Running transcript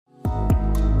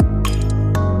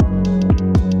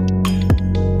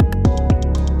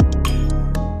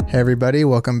Hey everybody,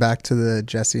 welcome back to the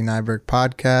Jesse Nyberg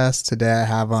podcast. Today I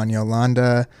have on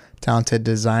Yolanda, talented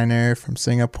designer from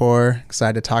Singapore.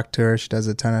 Excited to talk to her. She does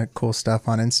a ton of cool stuff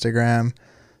on Instagram.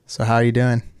 So how are you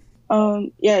doing?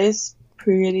 Yeah, it's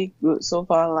pretty good so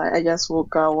far. Like, I just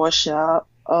woke up, wash up,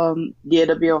 did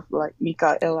a bit of like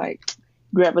makeup and like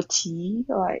grab a tea.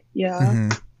 Like, yeah. hmm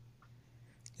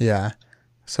Yeah.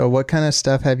 So what kind of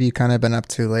stuff have you kind of been up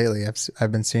to lately?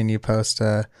 I've been seeing you post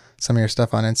some of your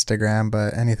stuff on Instagram,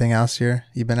 but anything else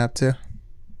you've been up to?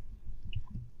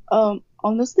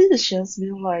 Honestly, it's just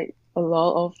been like a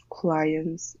lot of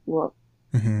clients work.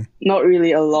 hmm Not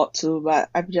really a lot too, but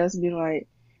I've just been like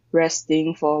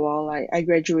resting for a while. Like, I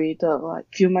graduated like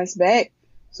a few months back,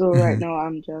 so right hmm now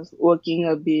I'm just working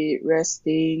a bit,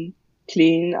 resting,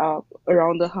 clean up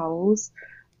around the house.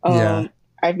 Yeah. Um,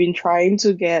 I've been trying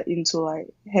to get into like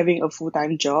having a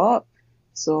full-time job.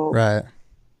 So Right.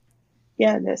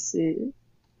 yeah, that's it.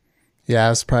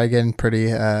 Yeah, it's probably getting pretty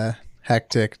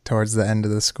hectic towards the end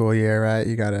of the school year, right?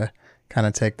 You gotta kind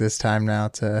of take this time now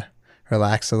to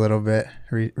relax a little bit,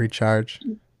 recharge.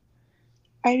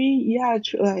 I mean, yeah,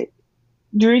 like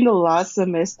during the last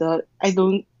semester, I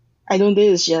don't think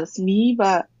it's just me,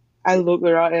 but I look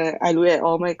around and I look at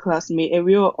all my classmates and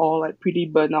we were all like pretty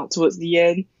burnt out towards the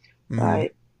end. hmm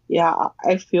Like, yeah,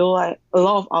 I feel like a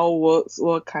lot of our works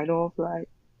were kind of like,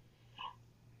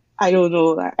 I don't know,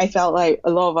 like I felt like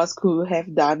a lot of us could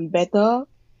have done better.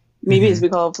 Maybe it's hmm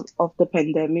because of the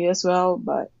pandemic as well,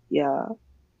 but yeah.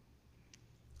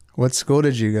 What school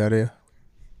did you go to?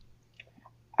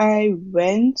 I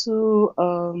went to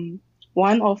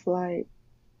one of like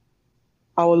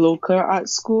our local art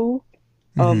school.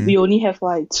 hmm We only have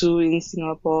like two in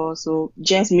Singapore, so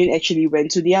Jasmine actually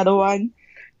went to the other one.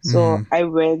 hmm So I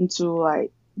went to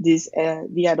like this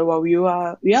the other one. We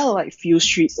are like few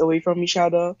streets away from each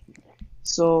other.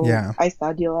 So Yeah. I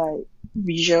studied like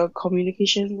visual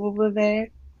communication over there.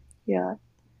 Yeah.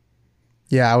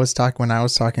 Yeah, when I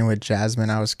was talking with Jasmine,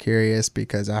 I was curious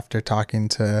because after talking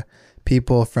to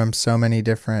people from so many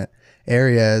different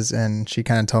areas, and she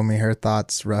kind of told me her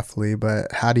thoughts roughly,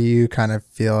 but how do you kind of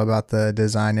feel about the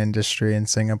design industry in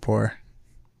Singapore?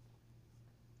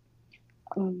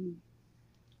 Um,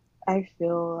 I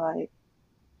feel like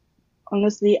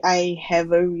honestly, I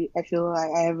feel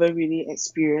like I haven't really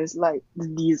experienced like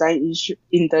the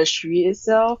industry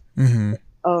itself. hmm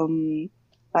Um,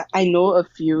 I know a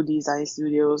few design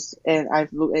studios and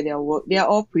I've looked at their work. They are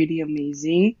all pretty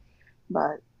amazing,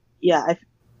 but yeah,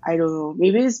 I don't know.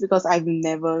 Maybe it's because I've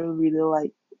never really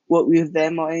like worked with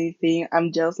them or anything.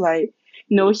 I'm just like,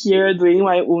 here doing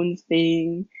my own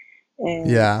thing. And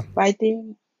Yeah. but I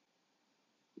think,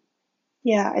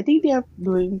 yeah, I think they are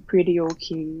doing pretty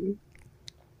okay.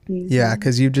 Yeah, hmm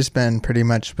because you've just been pretty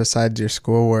much besides your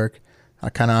schoolwork,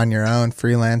 kind of on your own,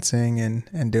 freelancing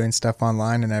and doing stuff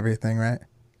online and everything, right?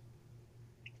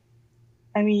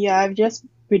 I mean, yeah, I've just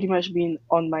pretty much been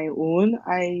on my own.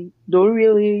 I don't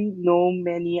really know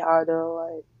many other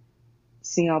like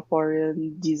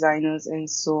Singaporean designers and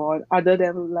so on, other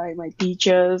than like my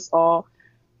teachers or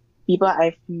people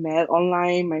I've met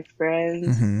online, my friends.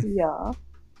 hmm Yeah,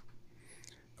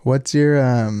 What's your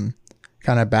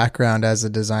kind of background as a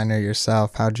designer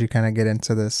yourself? How'd you kind of get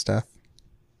into this stuff?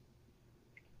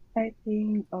 I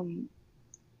think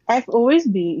I've always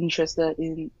been interested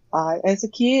in art as a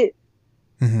kid.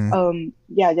 hmm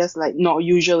Yeah, just like not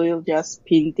usually just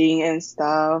painting and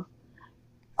stuff.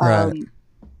 Right. Um,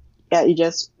 yeah, it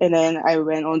just and then I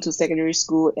went on to secondary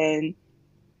school and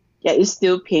yeah, it's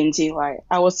still painting. Like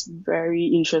I was very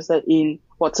interested in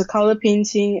watercolor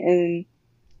painting and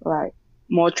like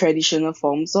more traditional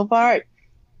forms of art.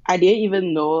 I didn't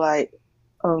even know like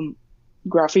um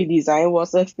graphic design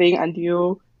was a thing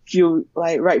until few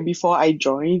like right before I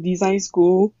joined design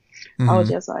school. I was hmm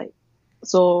just like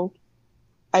so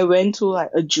I went to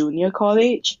like a junior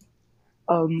college.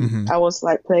 hmm I was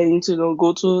like planning to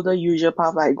go to the usual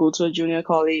path, like go to a junior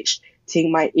college, take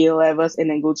my A levels, and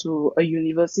then go to a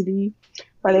university.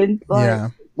 But then, like Yeah.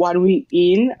 1 week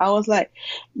in, I was like,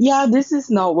 yeah, this is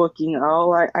not working out.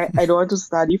 Like, I don't want to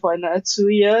study for another 2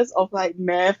 years of like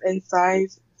math and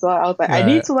science. So I was like, I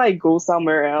need Right. to like go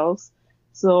somewhere else.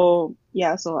 So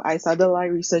yeah, so I started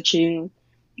like researching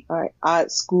like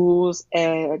art schools,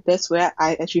 and that's where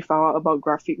I actually found out about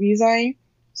graphic design.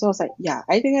 So I was like, yeah,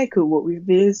 I think I could work with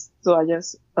this. So I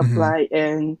just hmm applied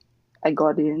and I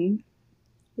got in.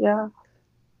 Yeah.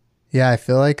 Yeah, I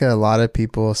feel like a lot of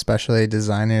people, especially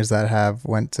designers that have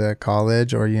went to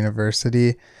college or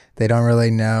university, they don't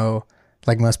really know,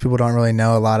 like most people don't really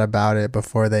know a lot about it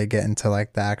before they get into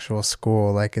like the actual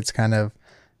school. Like it's kind of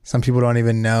some people don't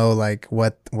even know like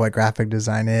what graphic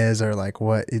design is, or like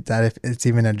that if it's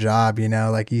even a job, you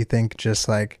know, like you think just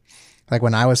like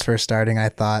when I was first starting, I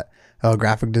thought, oh,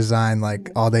 graphic design, like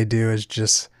all they do is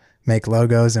just make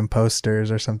logos and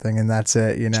posters or something, and that's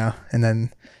it, you know. And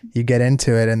then you get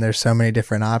into it, and there's so many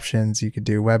different options. You could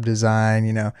do web design,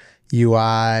 you know,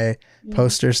 UI, Yeah.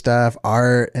 poster stuff,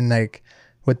 art, and like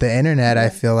with the internet, I Yeah.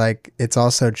 feel like it's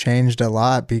also changed a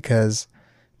lot because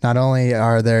not only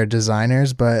are there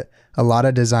designers, but a lot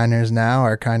of designers now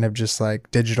are kind of just like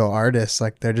digital artists.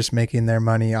 Like they're just making their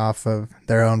money off of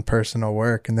their own personal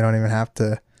work, and they don't even have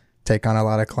to take on a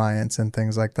lot of clients and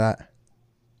things like that.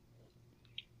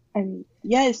 And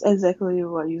yeah, it's exactly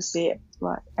what you said.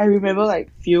 Like I remember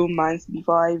like few months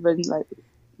before I even like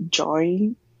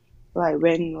joined, like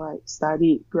when like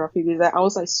studied graphic design, I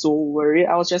was like so worried.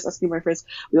 I was just asking my friends,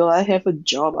 will I have a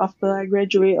job after I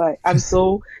graduate? Like I'm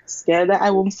so scared that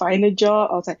I won't find a job.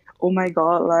 I was like, oh my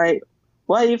God, like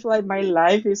what if like my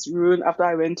life is ruined after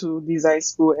I went to design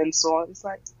school and so on? It's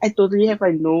like I totally have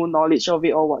like no knowledge of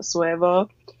it or whatsoever.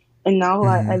 And now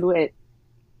like I Hmm. look at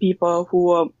people who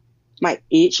were my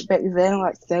age back then,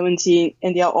 like 17,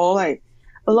 and they are all like,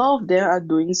 a lot of them are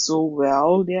doing so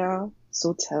well. They are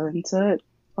so talented.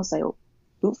 I was like, oh,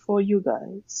 good for you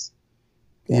guys.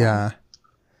 Yeah.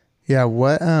 Yeah.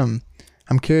 Yeah.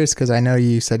 I'm curious because I know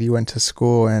you said you went to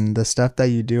school, and the stuff that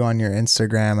you do on your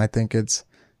Instagram, I think it's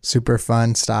super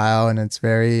fun style, and it's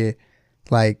very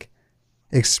like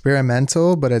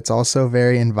experimental, but it's also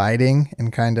very inviting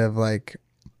and kind of like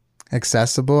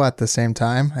accessible at the same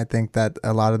time. I think that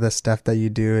a lot of the stuff that you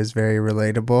do is very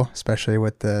relatable, especially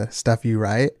with the stuff you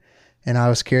write. And I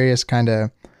was curious kind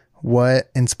of what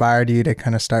inspired you to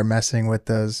kind of start messing with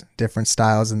those different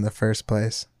styles in the first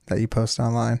place that you post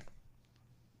online.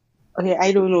 Okay,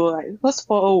 I don't know. Like, because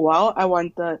for a while,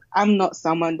 I'm not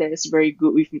someone that is very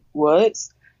good with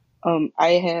words.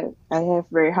 I have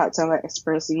very hard time like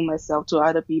expressing myself to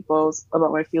other people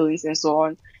about my feelings and so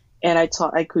on. And I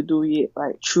thought I could do it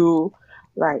like through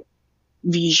like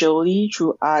visually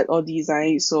through art or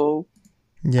design. So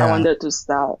I Yeah. wanted to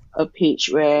start a page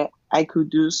where I could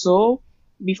do so.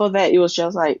 Before that, it was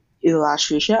just like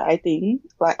illustration, I think.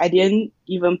 Like I didn't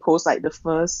even post like the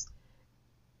first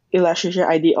illustration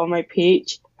I did on my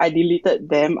page. I deleted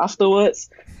them afterwards.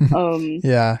 Um,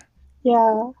 Yeah.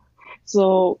 yeah.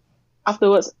 So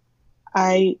afterwards,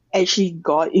 I actually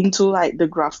got into like the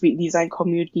graphic design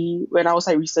community when I was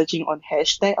like researching on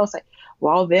hashtag. I was like,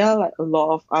 wow, there are like a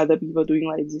lot of other people doing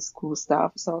like this cool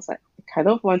stuff. So I was like, I kind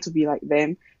of want to be like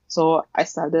them. So I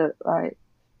started like,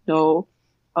 you know,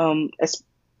 as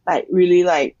like really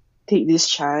like take this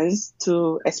chance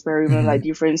to experiment Hmm. like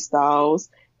different styles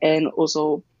and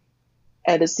also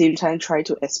at the same time try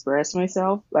to express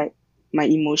myself, like my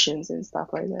emotions and stuff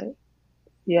like that.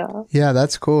 Yeah. Yeah,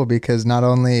 that's cool because not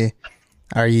only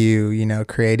are you, you know,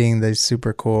 creating these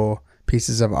super cool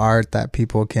pieces of art that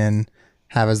people can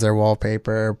have as their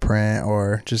wallpaper or print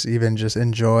or just even just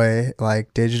enjoy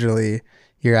like digitally,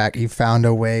 you found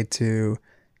a way to,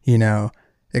 you know,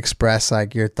 express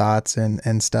like your thoughts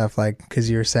and stuff, like because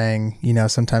you were saying, you know,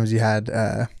 sometimes you had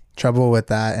trouble with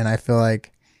that, and I feel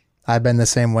like I've been the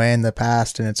same way in the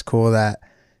past, and it's cool that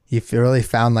you've really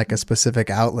found like a specific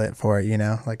outlet for it, you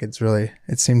know, like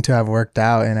it seemed to have worked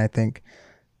out. And I think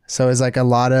so is like a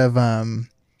lot of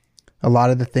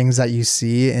the things that you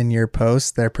see in your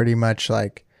posts, they're pretty much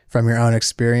like from your own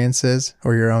experiences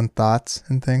or your own thoughts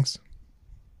and things.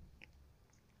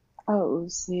 I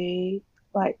would say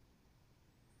like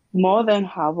more than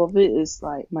half of it is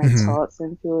like my Hmm. thoughts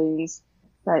and feelings.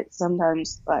 Like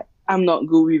sometimes like I'm not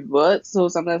good with words, so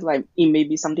sometimes like it may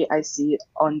be something I see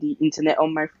on the internet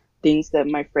on my things that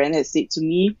my friend has said to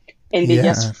me, and they Yeah.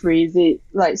 just phrase it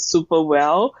like super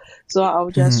well. So I'll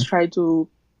Hmm. just try to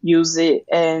use it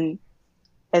and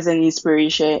as an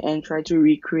inspiration and try to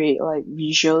recreate like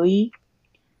visually.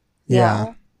 Yeah.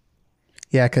 Yeah.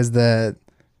 Yeah. Cause the,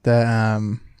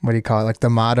 what do you call it? Like the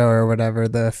motto or whatever,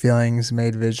 the feelings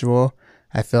made visual.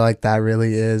 I feel like that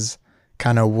really is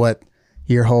kind of what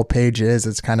your whole page is.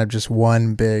 It's kind of just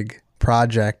one big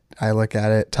project. I look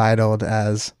at it titled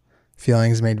as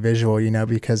feelings made visual, you know,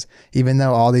 because even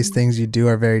though all these things you do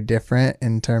are very different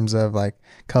in terms of like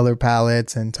color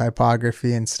palettes and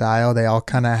typography and style, they all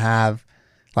kind of have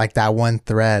like that one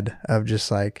thread of just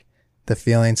like the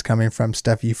feelings coming from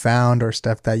stuff you found or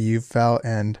stuff that you've felt.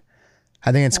 And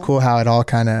I think it's Yeah. cool how it all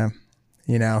kind of,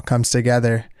 you know, comes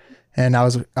together. And I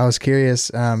was curious,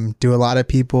 do a lot of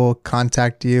people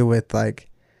contact you with like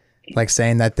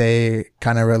saying that they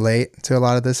kind of relate to a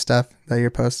lot of this stuff that you're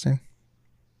posting?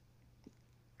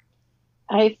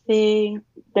 I think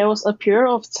there was a period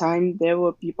of time there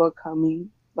were people coming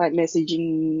like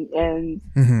messaging me and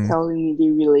Hmm. telling me they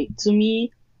relate to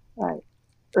me. Like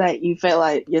like in fact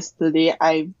like yesterday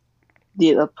I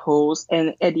did a post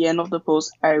and at the end of the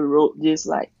post I wrote this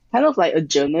like kind of like a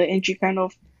journal entry kind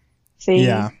of thing.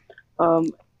 Yeah.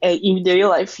 Um and immediately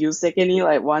like few secondly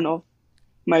like one of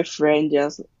my friend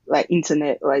just like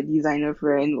internet like designer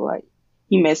friend like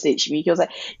he messaged me. He was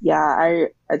like, yeah, I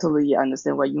totally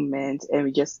understand what you meant and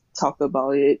we just talked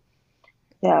about it.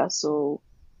 Yeah, so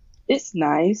it's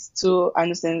nice to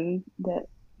understand that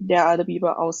there are other people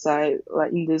outside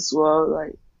like in this world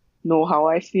like know how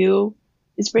I feel.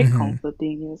 It's very Hmm.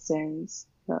 comforting in a sense.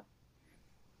 Yeah.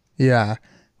 Yeah.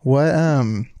 What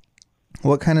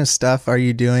what kind of stuff are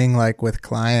you doing like with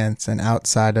clients and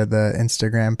outside of the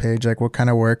Instagram page? Like what kind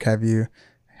of work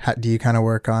do you kind of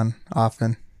work on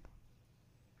often?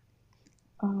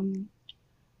 Um,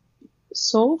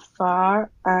 so far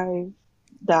I've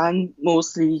done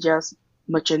mostly just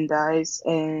merchandise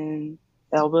and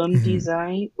album Hmm.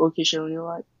 design, occasionally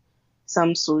like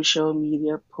some social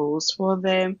media posts for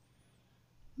them.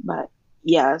 But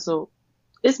yeah, so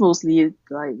it's mostly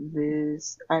like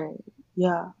this.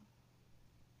 Yeah.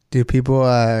 Do people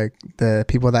the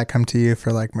people that come to you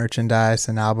for like merchandise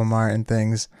and album art and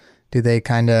things, do they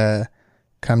kind of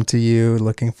come to you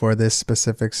looking for this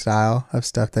specific style of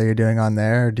stuff that you're doing on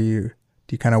there, or do you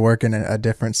kind of work in a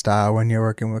different style when you're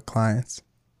working with clients?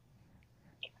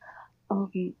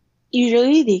 Um,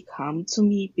 Usually they come to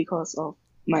me because of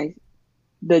my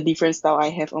the different style I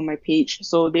have on my page.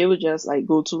 So they would just like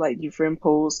go to like different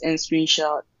posts and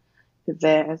screenshot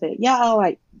them and say, yeah,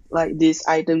 I like this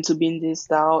item to be in this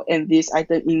style and this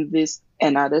item in this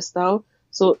another style.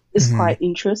 So it's Hmm. quite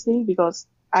interesting because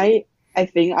I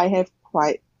think I have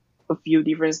quite a few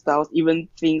different styles, even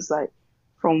things like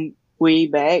from way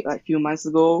back, like few months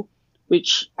ago,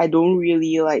 which I don't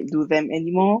really like do them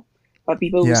anymore. But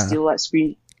people will Yeah. still like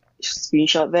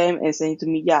screenshot them and saying to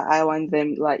me, yeah, I want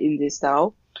them like in this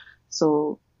style.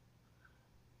 So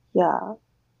yeah,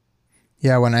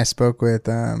 Yeah, when I spoke with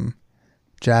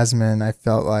Jasmine, I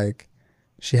felt like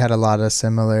she had a lot of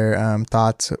similar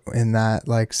thoughts in that,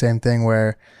 like, same thing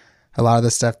where a lot of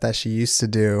the stuff that she used to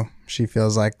do, she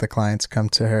feels like the clients come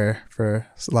to her for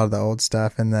a lot of the old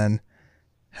stuff. And then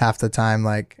half the time,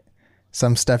 like,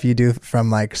 some stuff you do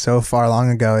from like so far long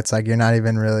ago, it's like you're not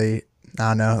even really, I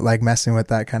don't know, like messing with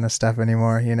that kind of stuff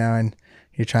anymore, and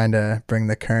you're trying to bring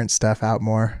the current stuff out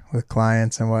more with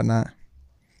clients and whatnot.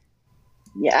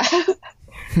 yeah.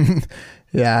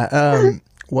 Yeah.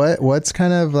 What's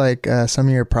kind of like some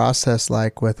of your process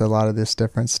like with a lot of this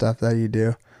different stuff that you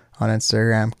do on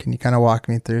Instagram? Can you kind of walk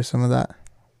me through some of that?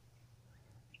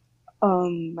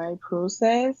 My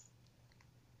process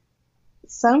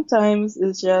sometimes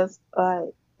it's just like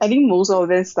I think most of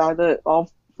them started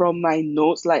off from my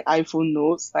notes, like iPhone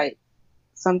notes. Like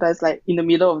sometimes like in the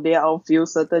middle of the day I'll feel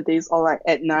certain days or like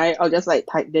at night I'll just like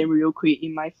type them real quick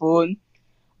in my phone.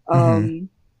 Mm-hmm. Um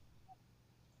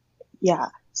yeah.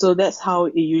 So that's how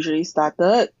it usually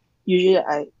started. Usually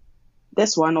I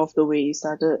that's one of the way it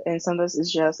started and sometimes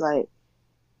it's just like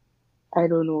I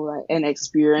don't know, like an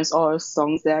experience or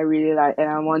songs that I really like and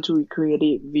I want to recreate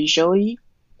it visually.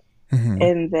 Mm-hmm.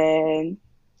 And then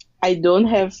I don't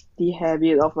have the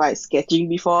habit of like sketching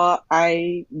before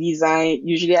I design.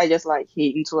 Usually I just like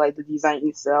hit into like the design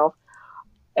itself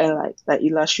and like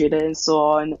Illustrator and so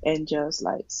on and just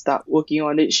like start working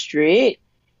on it straight,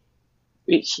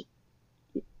 which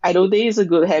I don't think is a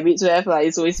good habit to have. Like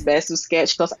it's always best to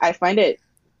sketch because I find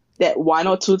that one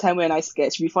or two time when I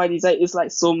sketch before I design is like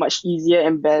so much easier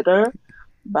and better.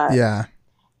 But Yeah.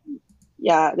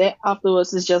 yeah, then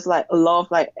afterwards it's just like a lot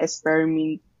of like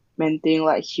experimenting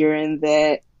like here and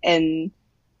there and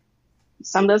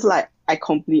sometimes like I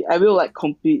will like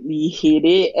completely hate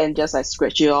it and just like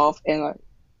scratch it off and like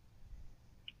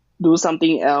do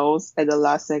something else at the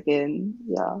last second.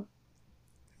 Yeah.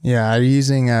 Yeah. Are you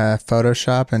using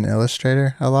Photoshop and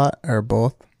Illustrator a lot or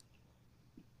both?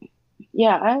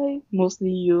 Yeah, I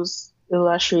mostly use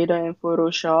Illustrator and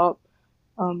Photoshop.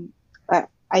 Um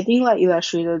I think like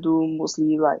Illustrator do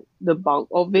mostly like the bulk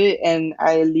of it and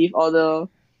I leave all the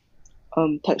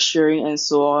texturing and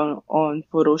so on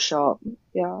Photoshop.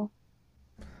 Yeah.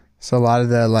 So a lot of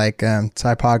the like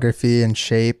typography and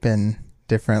shape and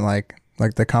different like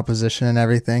the composition and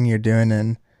everything you're doing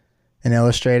in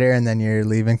Illustrator, and then you're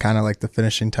leaving kind of like the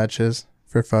finishing touches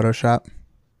for Photoshop.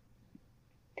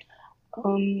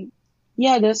 Um,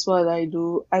 yeah, that's what I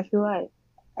do. I feel like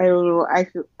I don't know.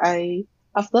 I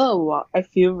after a while I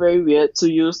feel very weird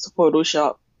to use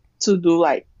Photoshop to do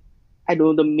like I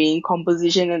don't know the main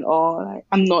composition and all. Like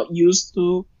I'm not used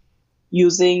to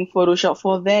using Photoshop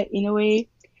for that in a way.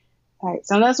 Like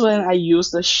sometimes when I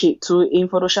use the shape tool in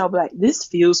Photoshop, I'm like this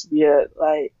feels weird.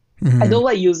 Like I Hmm. don't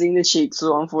like using the shape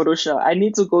tool on Photoshop. I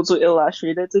need to go to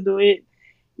Illustrator to do it.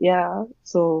 Yeah.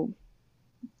 So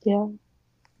yeah.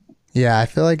 Yeah, I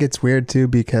feel like it's weird too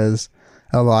because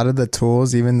a lot of the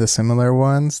tools, even the similar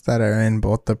ones that are in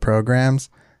both the programs,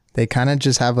 they kind of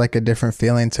just have like a different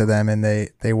feeling to them, and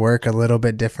they work a little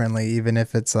bit differently, even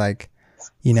if it's like,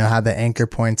 you know, how the anchor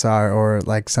points are or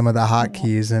like some of the Yeah.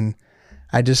 hotkeys. And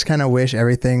I just kind of wish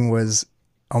everything was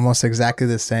almost exactly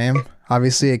the same.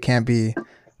 Obviously, it can't be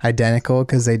identical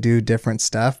because they do different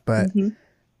stuff, but Mm-hmm.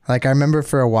 like I remember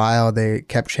for a while they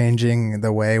kept changing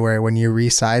the way where when you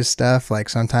resize stuff, like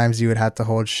sometimes you would have to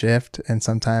hold shift and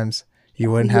sometimes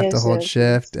you wouldn't have to Yes, hold yes, yes.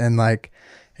 shift, and like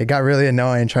it got really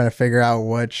annoying trying to figure out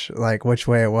which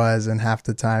way it was, and half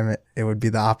the time it would be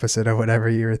the opposite of whatever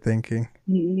you were thinking.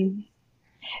 Mm-hmm.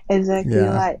 Exactly.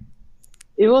 Yeah. Like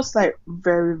it was like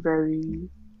very, very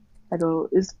I don't know,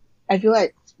 it's I feel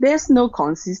like there's no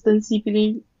consistency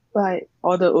between like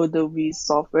all the Adobe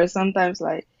software. Sometimes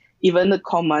like even the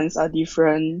commands are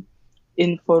different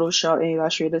in Photoshop and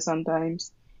Illustrator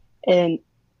sometimes. And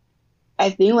I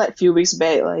think like few weeks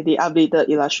back like they updated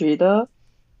Illustrator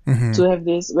Hmm. to have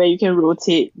this where you can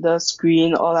rotate the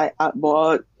screen or like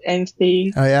artboard and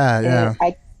thing. Oh yeah, And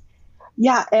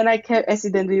yeah. I kept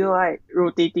accidentally like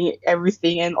rotating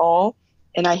everything and all.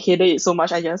 And I hated it so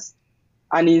much I just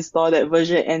uninstall that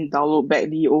version and download back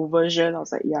the old version. I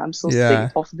was like, yeah, I'm so sick Yeah.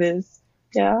 of this.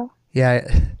 Yeah. Yeah,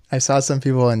 I saw some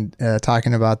people in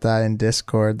talking about that in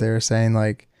Discord. They were saying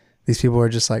like these people were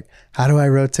just like, how do I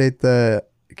rotate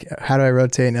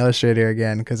an Illustrator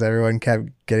again? Because everyone kept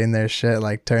getting their shit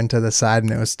like turned to the side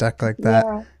and it was stuck like that.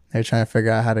 Yeah. They're trying to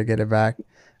figure out how to get it back.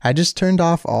 I just turned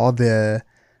off all the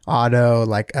auto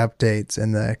like updates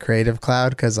in the Creative Cloud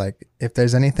because like if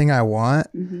there's anything I want,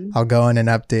 Hmm. I'll go in and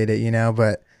update it, you know.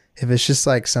 But if it's just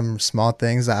like some small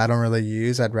things that I don't really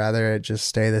use, I'd rather it just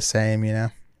stay the same, you know.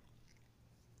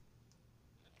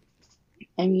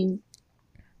 I mean,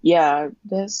 yeah,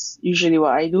 that's usually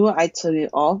what I do. I turn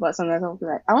it off, but sometimes I'll be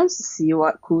like, I want to see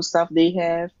what cool stuff they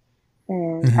have.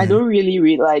 And I Hmm. don't really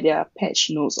read like their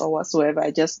patch notes or whatsoever. I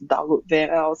just download them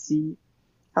and I'll see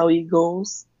how it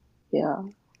goes. Yeah.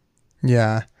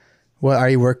 Yeah. What are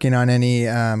you working on any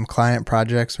client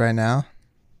projects right now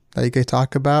that you could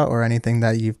talk about or anything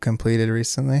that you've completed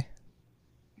recently?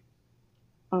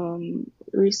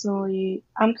 Recently,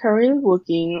 I'm currently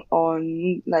working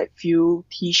on like few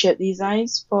t-shirt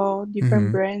designs for different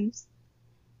Mm-hmm. brands.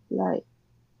 Like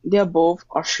they're both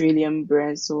Australian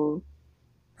brands, so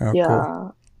Oh, cool. yeah,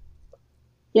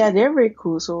 yeah, they're very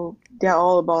cool. So they're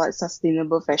all about like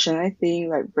sustainable fashion, I think,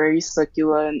 like very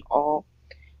circular and all.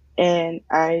 And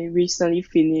I recently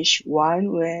finished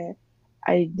one where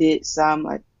I did some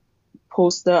like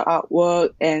poster artwork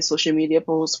and social media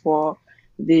posts for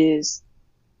this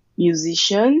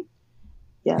musician.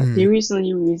 Yeah, they Mm.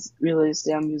 recently released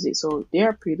their music, so they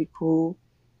are pretty cool.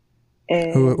 What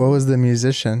And was the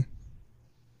musician?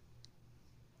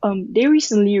 they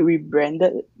recently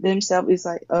rebranded themselves. It's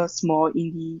like a small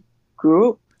indie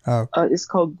group. Oh. It's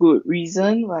called Good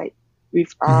Reason, like with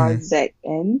Mm-hmm.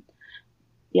 RZN.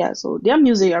 Yeah, so their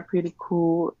music are pretty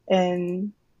cool,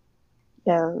 and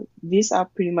yeah, these are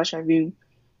pretty much I've been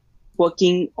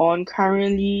working on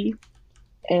currently.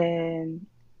 And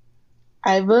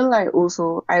I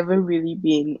haven't really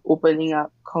been opening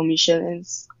up commission and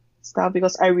stuff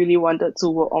because I really wanted to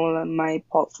work on my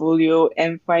portfolio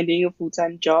and finding a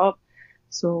full-time job.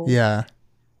 So Yeah.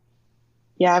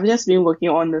 yeah, I've just been working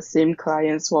on the same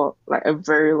clients for like a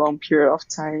very long period of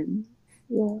time.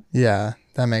 Yeah. Yeah.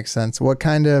 That makes sense. What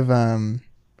kind of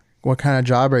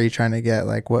job are you trying to get?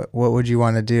 Like what would you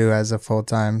want to do as a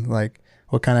full-time, like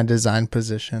what kind of design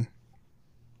position?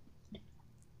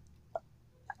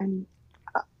 And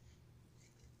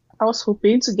I was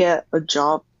hoping to get a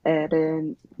job at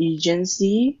an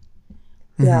agency.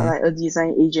 Yeah, Mm-hmm. like a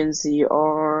design agency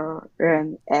or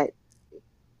an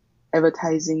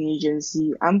advertising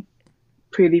agency. I'm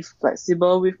pretty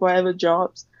flexible with whatever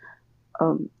jobs.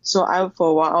 So for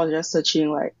a while I was just searching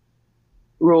like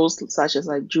roles such as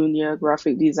like junior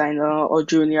graphic designer or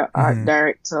junior art Mm-hmm.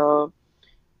 director,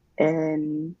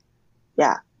 and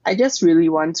yeah, I just really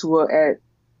want to work at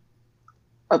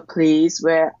a place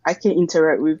where I can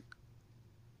interact with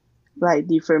like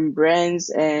different brands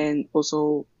and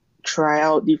also try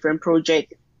out different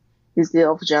projects instead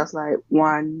of just like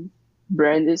one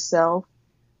brand itself.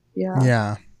 Yeah.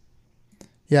 Yeah.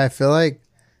 Yeah,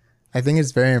 I think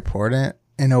it's very important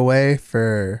in a way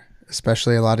for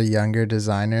especially a lot of younger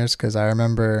designers because I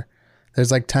remember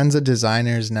there's like tons of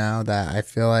designers now that I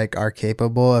feel like are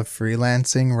capable of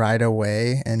freelancing right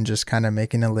away and just kind of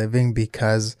making a living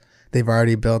because they've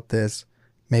already built this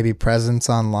maybe presence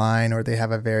online, or they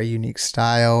have a very unique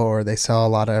style, or they sell a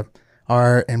lot of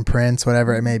art and prints,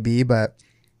 whatever it may be. But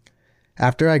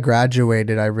after I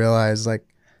graduated, I realized like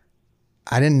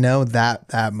I didn't know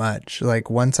that much. Like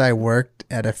once I worked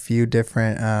at a few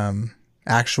different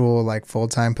actual like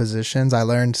full-time positions, I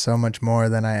learned so much more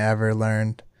than I ever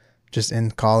learned just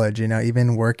in college. You know,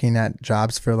 even working at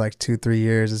jobs for like 2-3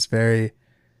 years is very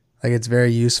like it's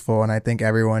very useful, and I think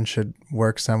everyone should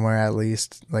work somewhere at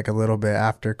least like a little bit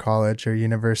after college or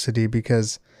university,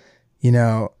 because you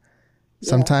know Yeah.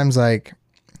 sometimes like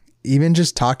even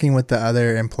just talking with the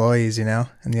other employees, you know,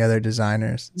 and the other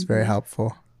designers, it's very hmm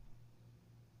helpful.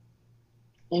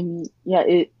 And yeah,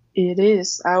 it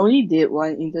is. I only did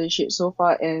one internship so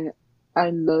far, and I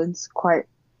learned quite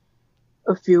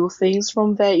a few things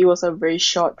from that. It was a very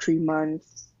short 3 month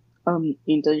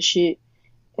internship,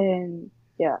 and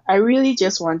yeah, I really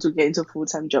just want to get into a full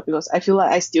time job because I feel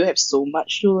like I still have so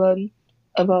much to learn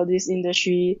about this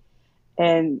industry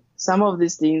and some of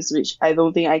these things which I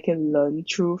don't think I can learn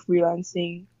through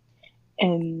freelancing.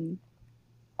 And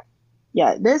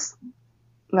yeah, there's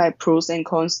like pros and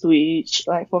cons to each.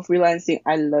 Like for freelancing,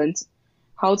 I learned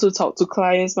how to talk to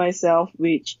clients myself,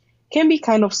 which can be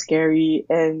kind of scary,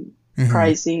 and Hmm.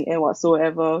 pricing and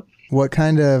whatsoever. What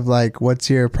kind of like, what's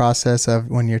your process of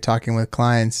when you're talking with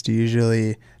clients? Do you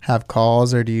usually have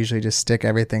calls, or do you usually just stick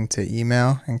everything to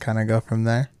email and kind of go from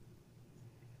there?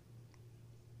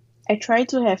 I try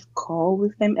to have call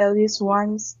with them at least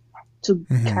once to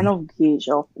kind Hmm. of gauge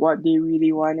of what they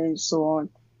really want and so on.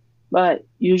 But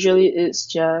usually it's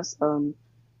just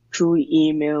through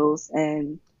emails,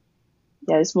 and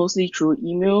yeah, it's mostly through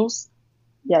emails.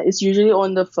 Yeah, it's usually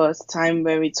on the first time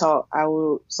when we talk, I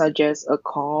will suggest a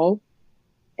call,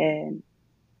 and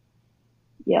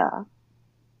yeah,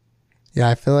 Yeah,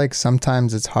 I feel like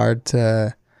sometimes it's hard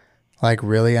to like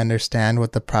really understand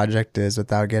what the project is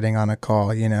without getting on a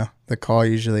call, you know. The call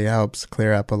usually helps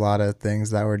clear up a lot of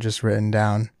things that were just written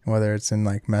down, whether it's in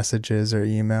like messages or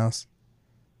emails.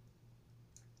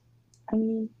 I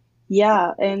mean,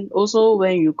 yeah, and also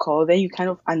when you call, then you kind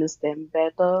of understand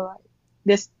better. Like,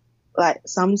 there's like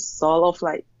some sort of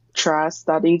like trust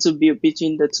starting to build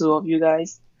between the two of you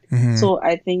guys. Hmm. So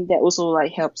I think that also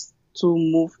like helps to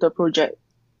move the project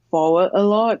forward a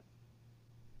lot.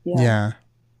 Yeah. Yeah.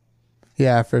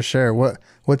 Yeah, for sure.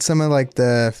 What's some of like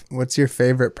what's your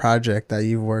favorite project that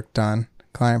you've worked on?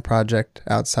 Client project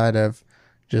outside of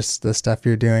just the stuff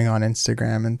you're doing on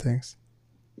Instagram and things.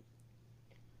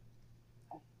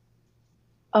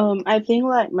 I think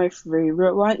like my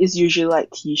favorite one is usually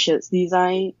like t-shirts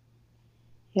design.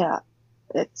 Yeah.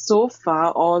 Like so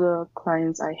far, all the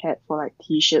clients I had for like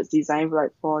t-shirts design,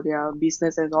 like for their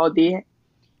business and all, they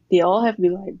all have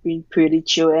been like being pretty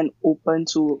chill and open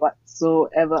to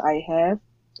whatsoever I have,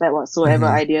 like whatsoever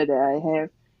Hmm. idea that I have,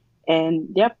 and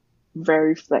they're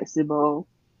very flexible.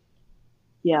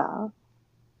 Yeah.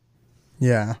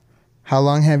 Yeah. How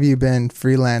long have you been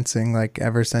freelancing? Like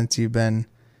ever since you've been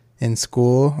in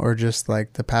school, or just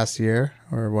like the past year,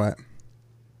 or what?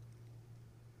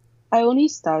 I only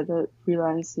started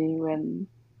freelancing when,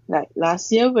 like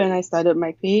last year when I started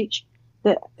my page.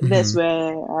 That's Hmm.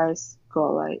 where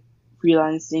got like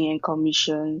freelancing and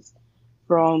commissions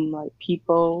from like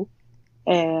people,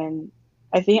 and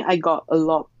I think I got a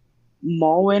lot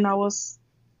more when I was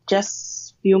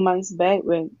just few months back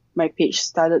when my page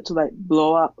started to like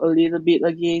blow up a little bit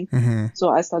again. Hmm. So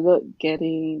I started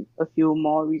getting a few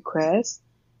more requests.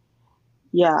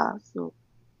 Yeah, so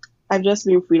I've just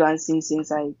been freelancing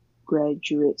since I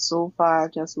graduate so far,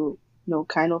 just to,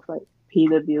 kind of like pay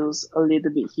the bills a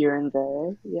little bit here and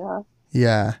there. Yeah.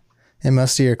 Yeah. And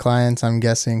most of your clients, I'm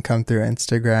guessing, come through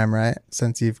Instagram, right?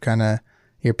 Since you've kind of,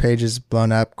 your page has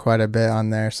blown up quite a bit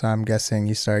on there. So I'm guessing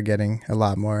you start getting a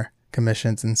lot more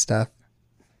commissions and stuff.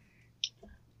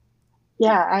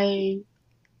 Yeah,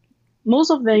 most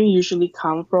of them usually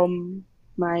come from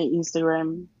my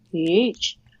Instagram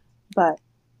page, but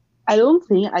I don't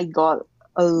think I got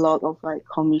a lot of like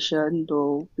commission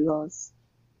though, because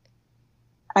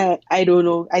I don't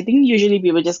know. I think usually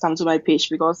people just come to my page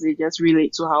because they just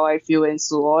relate to how I feel and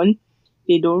so on.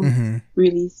 They don't Hmm.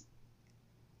 really.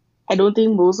 I don't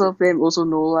think most of them also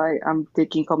know like I'm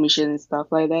taking commission and stuff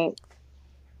like that.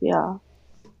 Yeah.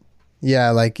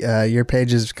 Yeah, like your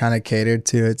page is kind of catered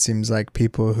to, it seems like,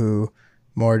 people who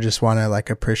more just want to like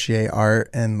appreciate art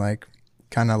and like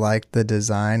kind of like the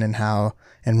design and how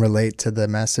and relate to the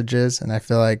messages. And I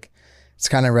feel like It's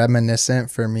kind of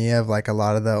reminiscent for me of like a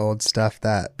lot of the old stuff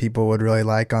that people would really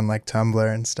like on like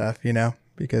Tumblr and stuff, you know,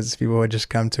 because people would just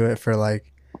come to it for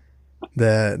like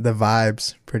the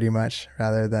vibes pretty much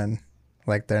rather than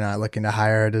like they're not looking to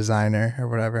hire a designer or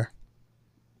whatever.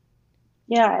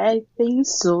 Yeah, I think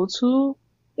so too.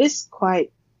 It's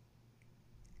quite,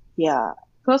 yeah,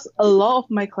 because a lot of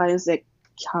my clients that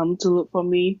come to look for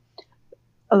me,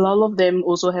 a lot of them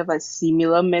also have like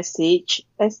similar message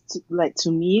as to, like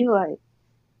to me, like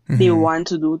they Hmm. want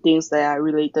to do things that are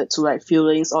related to like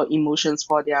feelings or emotions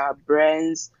for their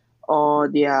brands or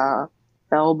their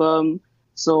album.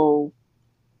 So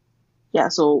yeah,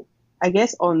 so I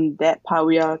guess on that part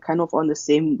we are kind of on the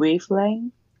same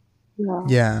wavelength. Yeah.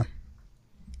 Yeah.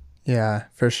 Yeah,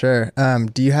 for sure.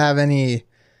 Do you have any,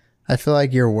 I feel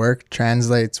like your work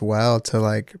translates well to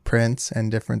like prints and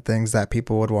different things that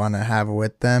people would want to have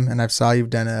with them. And I've saw you've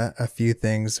done a few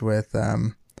things with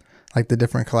like the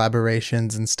different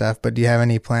collaborations and stuff, but do you have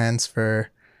any plans for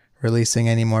releasing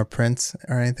any more prints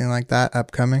or anything like that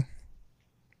upcoming?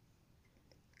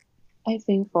 I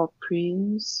think for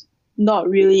Prince, not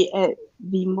really at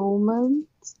the moment,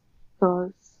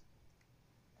 because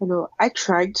I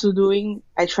tried doing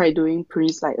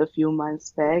Prince like a few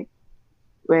months back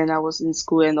when I was in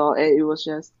school and all, and it was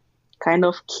just kind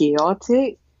of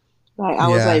chaotic. Like I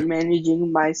was Yeah. like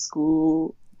managing my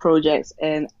school projects,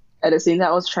 and at the same time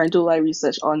I was trying to like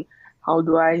research on how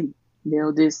do I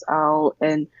mail this out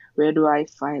and where do I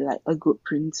find like a good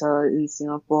printer in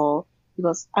Singapore,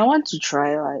 because I want to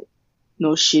try like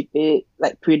ship it,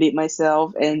 like print it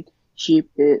myself and ship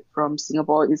it from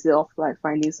Singapore instead of like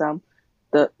finding some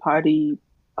third party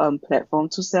platform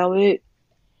to sell it.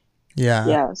 Yeah.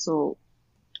 Yeah, so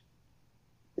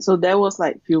that was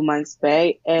like few months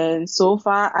back, and so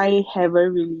far I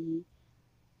haven't really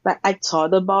like I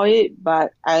thought about it,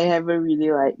 but I haven't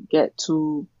really like get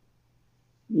to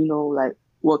like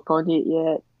work on it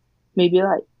yet. Maybe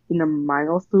like in a month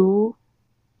or two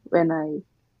when I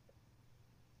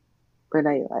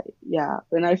like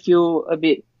when I feel a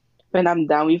bit when I'm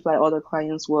done with like all the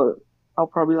clients' work, I'll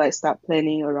probably like start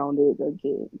planning around it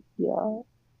again. Yeah.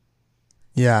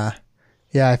 Yeah.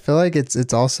 Yeah, I feel like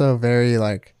it's also very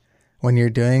like when you're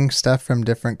doing stuff from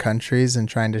different countries and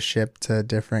trying to ship to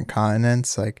different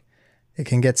continents, like it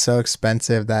can get so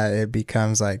expensive that it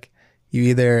becomes like you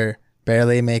either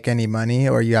barely make any money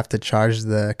or you have to charge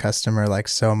the customer like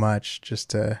so much just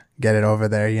to get it over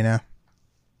there, you know?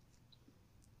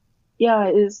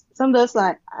 Yeah, it's sometimes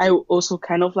like I also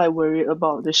kind of like worry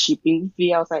about the shipping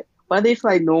fee. I was like, what if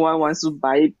like no one wants to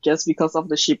buy it just because of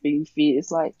the shipping fee?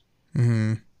 It's like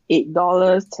Hmm. $8,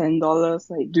 $10.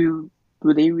 Like, do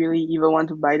they really even want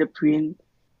to buy the print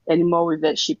anymore with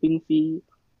that shipping fee?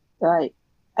 Like,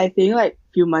 I think like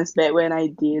few months back when I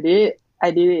did it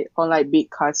on like Big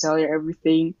Cartel and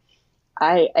everything.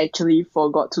 I actually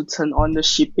forgot to turn on the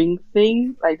shipping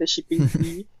thing, like the shipping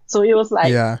fee. So it was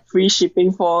like Yeah. free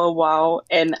shipping for a while,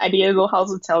 and I didn't know how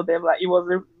to tell them like it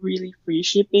wasn't really free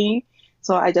shipping.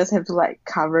 So I just have to like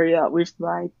cover it up with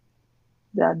like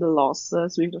the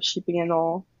losses with the shipping and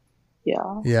all.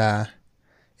 Yeah. Yeah.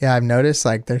 Yeah, I've noticed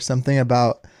like there's something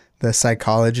about the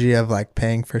psychology of like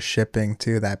paying for shipping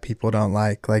too that people don't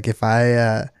like. Like if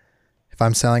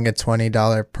I'm selling a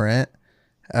 $20 print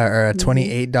or a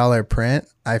Mm-hmm. $28 print,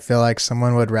 I feel like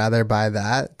someone would rather buy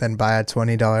that than buy a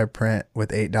 $20 print with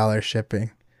 $8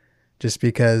 shipping. Just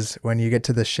because when you get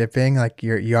to the shipping, like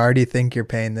you already think you're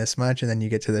paying this much, and then you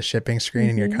get to the shipping screen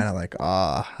and you're Mm-hmm. kind of like,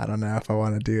 oh, I don't know if I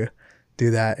want to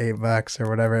do that $8 or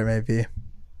whatever it may be.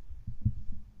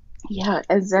 Yeah,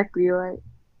 exactly. Like,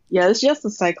 yeah, it's just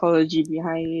the psychology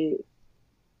behind it.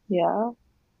 Yeah.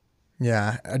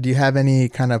 Yeah. Do you have any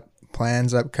kind of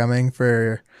plans upcoming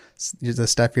for the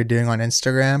stuff you're doing on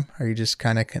Instagram? Are you just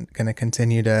kind of going to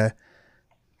continue to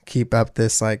keep up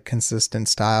this like consistent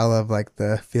style of like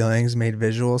the feelings made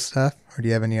visual stuff, or do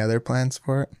you have any other plans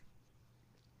for it?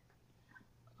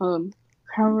 Um,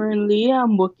 Currently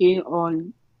I'm working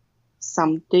on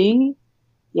something.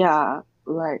 Yeah,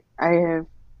 like I'm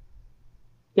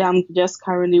just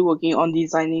currently working on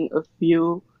designing a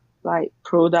few like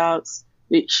products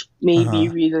which Uh may be huh.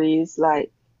 released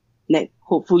like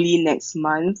hopefully next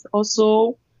month or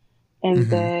so. And Mm-hmm.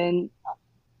 then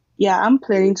yeah, I'm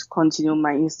planning to continue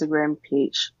my Instagram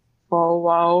page for a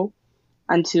while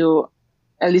until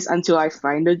at least until I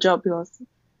find a job, because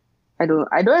I don't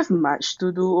have much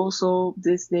to do also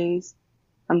these days.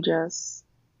 I'm just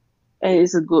and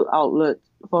it's a good outlet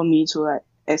for me to like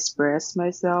express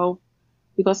myself,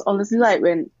 because honestly like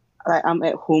when like I'm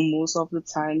at home most of the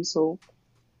time, so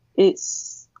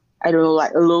it's I don't know,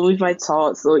 like alone with my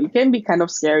thoughts. So it can be kind of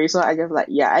scary. So I just like,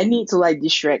 yeah, I need to like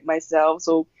distract myself.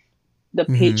 So the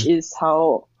Mm-hmm. page is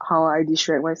how I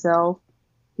distract myself.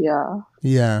 Yeah.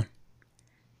 Yeah.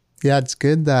 Yeah, it's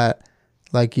good that,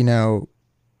 like,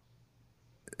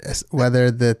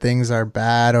 whether the things are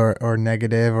bad or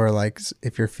negative, or like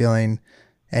if you're feeling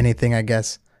anything, I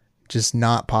guess, just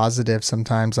not positive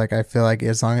sometimes, like I feel like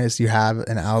as long as you have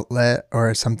an outlet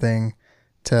or something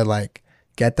to like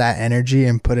get that energy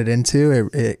and put it into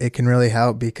it, it can really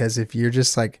help. Because if you're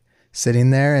just like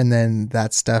sitting there and then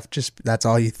that stuff, just that's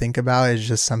all you think about, is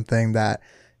just something that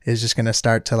is just going to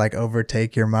start to like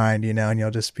overtake your mind, and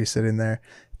you'll just be sitting there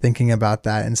thinking about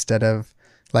that, instead of,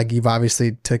 like, you've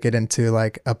obviously took it into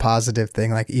like a positive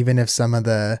thing. Like, even if some of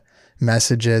the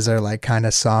messages are like kind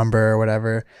of somber or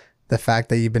whatever, the fact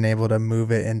that you've been able to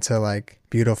move it into like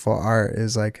beautiful art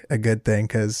is like a good thing.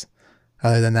 Because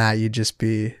other than that, you'd just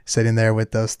be sitting there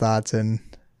with those thoughts and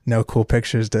no cool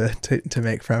pictures to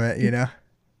make from it.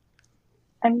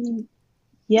 I mean,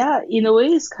 yeah, in a way,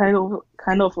 it's kind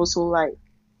of also like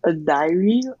a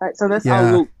diary. Like sometimes I'll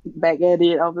Yeah. look back at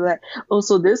it, I'll be like, oh,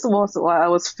 so this was what I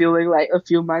was feeling like a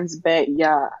few months back.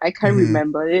 Yeah, I can't Hmm.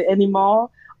 remember it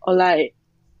anymore. Or like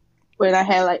when I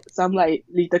had like some like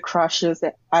little crushes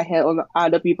that I had on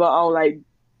other people, I'll like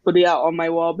put it out on my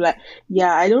wall. But like,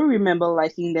 yeah, I don't remember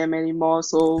liking them anymore.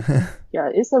 So yeah,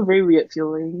 it's a very weird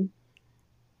feeling.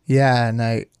 Yeah, and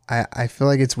I feel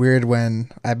like it's weird when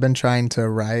I've been trying to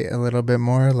write a little bit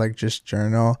more, like just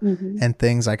journal Mm-hmm. and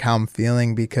things, like how I'm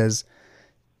feeling. Because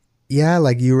yeah,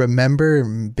 like you remember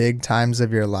big times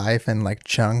of your life and like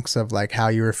chunks of like how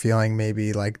you were feeling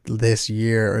maybe like this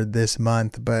year or this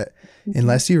month, but Mm-hmm.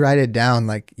 unless you write it down,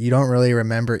 like you don't really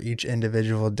remember each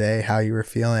individual day how you were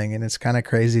feeling. And it's kind of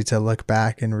crazy to look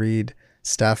back and read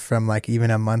stuff from like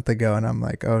even a month ago, and I'm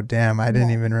like, "Oh damn, I didn't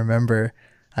Yeah. even remember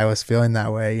I was feeling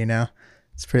that way."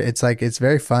 It's like it's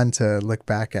very fun to look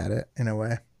back at it in a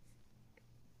way.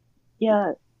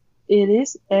 Yeah, it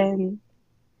is, and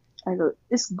I know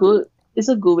it's good. It's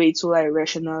a good way to like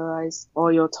rationalize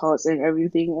all your thoughts and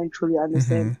everything and truly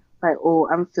understand Mhm. like, oh,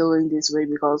 I'm feeling this way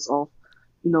because of,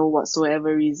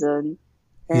 whatsoever reason.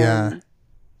 Yeah. And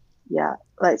yeah,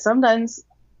 like sometimes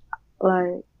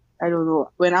like I don't know,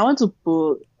 when I want to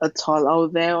put a thought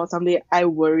out there or something, I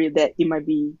worry that it might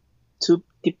be too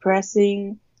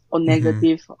depressing or Mhm.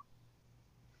 negative.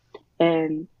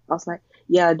 And I was like,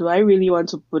 yeah, do I really want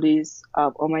to put this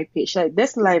up on my page? Like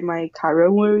that's like my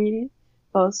current worry.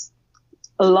 Because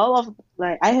a lot of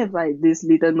like I have like these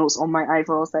little notes on my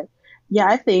iPhone. I was like, yeah,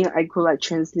 I think I could like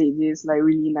translate this like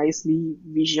really nicely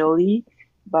visually,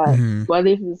 but Mhm. what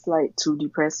if it's like too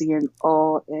depressing and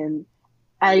all, and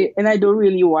I don't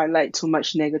really want like too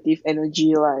much negative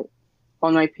energy like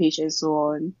on my page and so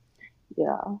on.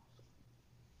 Yeah.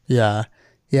 Yeah.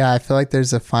 Yeah, I feel like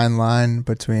there's a fine line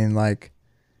between like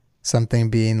something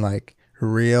being like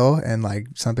real and like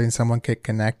something someone could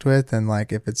connect with, and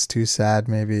like if it's too sad,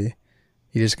 maybe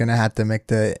you're just gonna have to make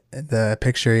the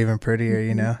picture even prettier,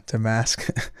 Hmm. to mask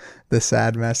the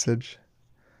sad message,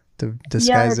 to Yeah,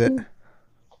 disguise it.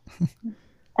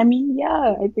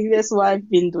 yeah, I think that's what I've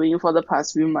been doing for the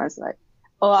past few months. Like,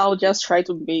 oh, I'll just try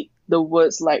to make the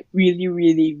words like really,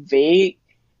 really vague.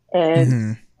 And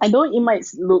Hmm. I know it might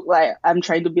look like I'm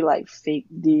trying to be like fake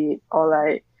deep or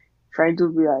like trying to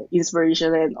be like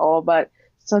inspirational and all, but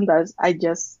sometimes I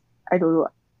don't know,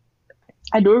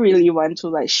 I don't really want to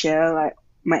like share like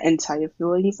my entire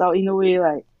feelings out in a way.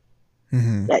 Like,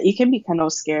 Hmm. yeah, it can be kind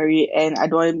of scary and I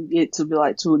don't want it to be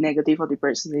like too negative or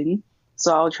depressing.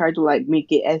 So I'll try to like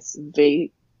make it as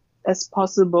vague as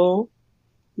possible.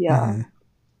 Yeah. Hmm.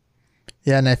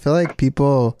 Yeah, and I feel like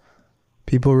people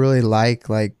really like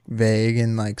vague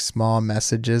and like small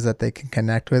messages that they can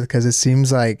connect with, because it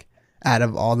seems like out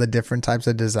of all the different types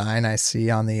of design I see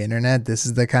on the internet, this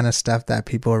is the kind of stuff that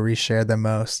people reshare the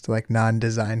most, like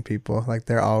non-design people. Like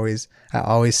I always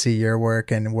see your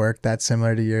work and work that's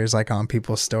similar to yours like on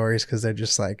people's stories, because they're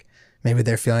just like, maybe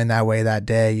they're feeling that way that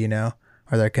day,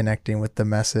 or they're connecting with the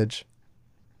message.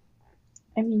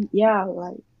 Yeah,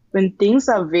 like when things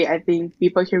are vague, I think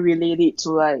people can relate it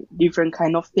to like different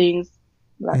kind of things,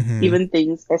 like Mm-hmm. even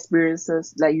things,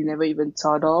 experiences like you never even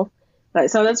thought of. Like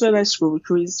sometimes when I scroll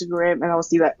through Instagram and I'll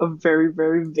see like a very,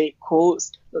 very vague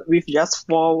quotes with just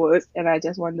 4 words, and I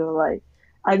just wonder like,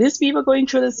 are these people going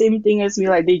through the same thing as me?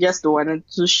 Like they just don't want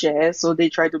to share, so they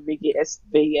try to make it as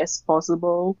vague as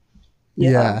possible.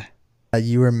 Yeah. Yeah.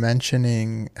 You were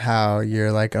mentioning how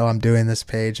you're like, oh, I'm doing this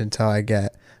page until I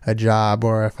get a job,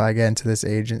 or if I get into this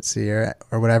agency, or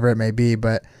whatever it may be.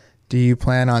 But do you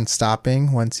plan on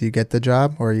stopping once you get the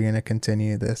job, or are you going to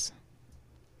continue this?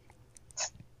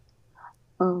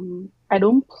 I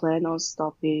don't plan on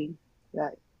stopping.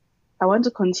 Like I want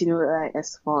to continue like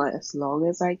as far as long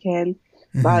as I can.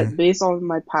 Hmm. But based on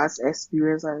my past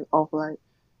experience of like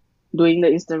doing the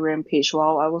Instagram page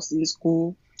while I was in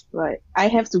school, like I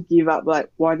have to give up like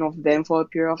one of them for a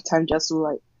period of time just to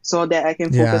like so that I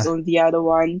can focus Yeah. on the other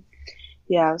one.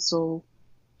 Yeah, so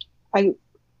I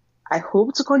I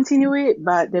hope to continue it,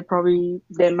 but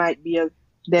there might be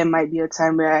a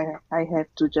time where I have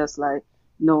to just like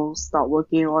no stop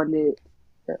working on it.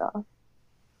 Yeah.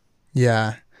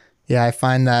 Yeah. Yeah. I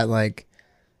find that like,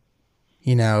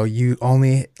 you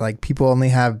only like people only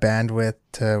have bandwidth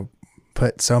to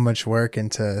put so much work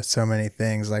into so many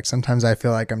things. Like sometimes I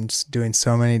feel like I'm just doing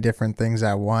so many different things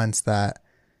at once that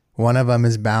one of them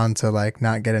is bound to like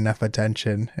not get enough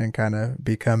attention and kind of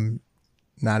become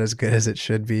not as good as it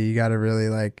should be. You got to really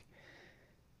like,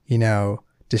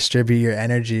 distribute your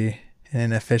energy in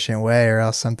an efficient way, or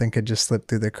else something could just slip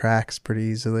through the cracks pretty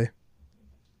easily.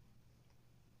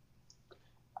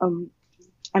 Um,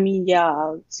 I mean,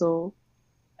 yeah, so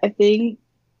I think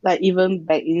like even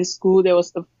back in school, there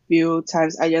was a few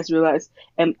times I just realized,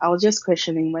 and I was just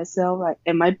questioning myself, like,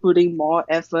 am I putting more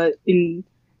effort in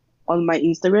on my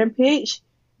Instagram page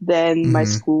than my Hmm.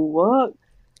 school work?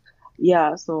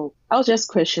 Yeah, so I was just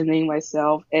questioning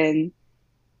myself, and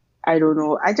I don't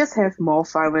know. I just have more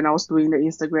fun when I was doing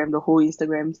the whole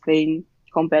Instagram thing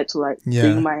compared to like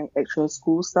doing Yeah. my actual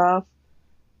school stuff.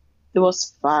 It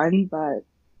was fun, but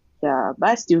yeah, but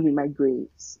I still need my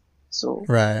grades. So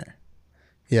Right.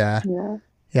 Yeah. yeah.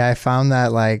 Yeah, I found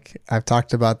that like I've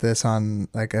talked about this on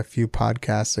like a few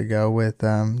podcasts ago with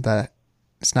that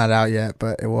it's not out yet,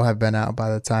 but it will have been out by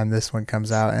the time this one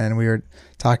comes out, and we were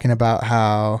talking about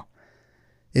how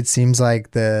it seems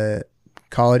like the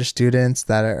college students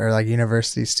that are or like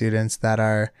university students that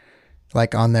are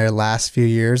like on their last few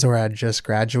years or had just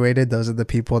graduated, those are the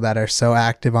people that are so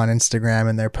active on Instagram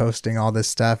and they're posting all this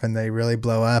stuff and they really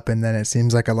blow up, and then it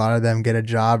seems like a lot of them get a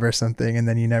job or something and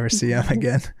then you never see them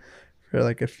again for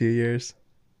like a few years.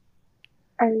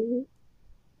 I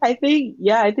I think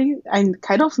yeah, I think I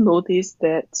kind of noticed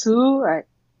that too. Like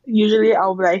usually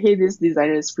I'll be like, hey, this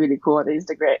designer is pretty cool on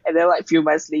Instagram, and then like a few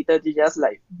months later they just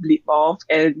like bleep off,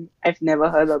 and I've never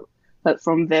heard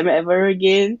from them ever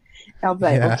again. I'll be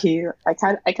like, Yeah. okay,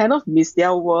 I kind of miss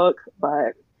their work,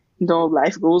 but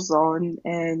life goes on,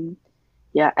 and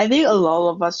yeah, I think a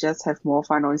lot of us just have more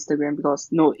fun on Instagram because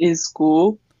in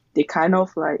school they kind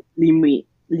of like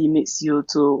limits you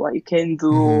to what you can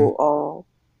do, Hmm. or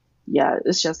yeah,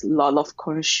 it's just a lot of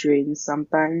constraints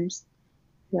sometimes.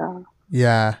 Yeah.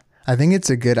 Yeah. I think it's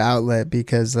a good outlet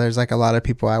because there's like a lot of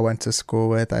people I went to school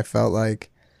with. I felt like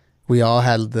we all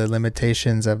had the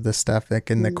limitations of the stuff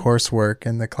like in the Mm, coursework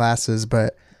and the classes,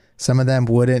 but some of them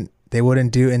wouldn't do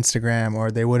Instagram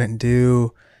or they wouldn't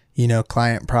do,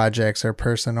 client projects or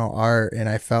personal art. And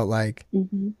I felt like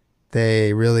mm-hmm.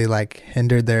 they really like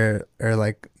hindered their or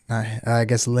like I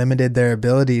guess limited their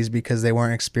abilities because they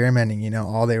weren't experimenting.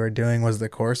 All they were doing was the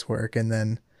coursework, and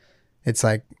then it's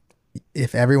like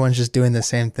if everyone's just doing the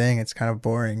same thing, it's kind of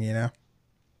boring. Yeah,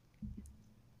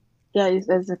 it's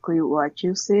exactly what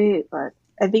you said. But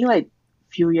I think like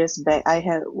few years back, I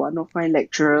had one of my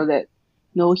lecturer that,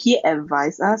 he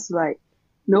advised us like,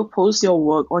 post your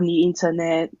work on the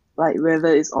internet, like whether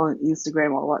it's on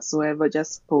Instagram or whatsoever,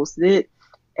 just post it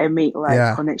and make like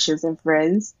Yeah. connections and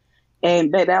friends.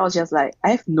 And back then I was just like,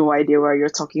 I have no idea what you're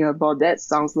talking about. That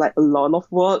sounds like a lot of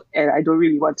work and I don't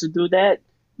really want to do that.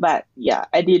 But yeah,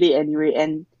 I did it anyway,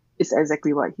 and it's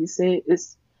exactly what he said.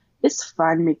 It's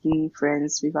fun making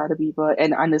friends with other people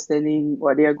and understanding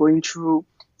what they are going through.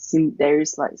 There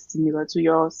is like similar to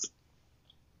yours.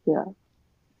 Yeah.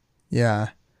 Yeah.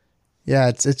 Yeah,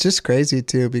 it's just crazy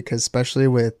too because especially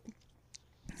with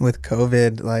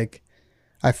COVID, like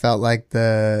I felt like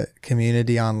the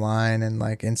community online and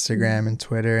like Instagram Mm, and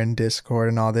Twitter and Discord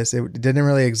and all this, it didn't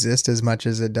really exist as much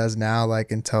as it does now.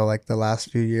 Like until like the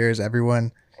last few years,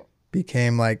 everyone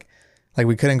became like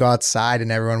we couldn't go outside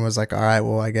and everyone was like, all right,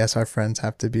 well, I guess our friends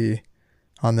have to be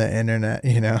on the internet,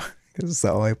 because it's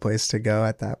the only place to go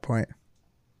at that point.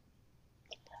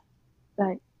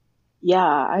 like yeah,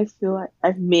 I feel like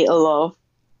I've met a lot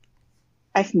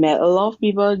of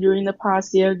people during the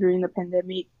past year during the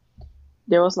pandemic.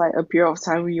 There was like a period of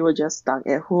time where you were just stuck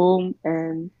at home,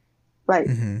 and like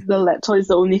Hmm. the laptop is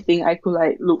the only thing I could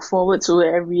like look forward to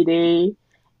every day,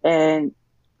 and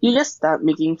you just start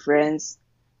making friends.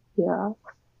 Yeah.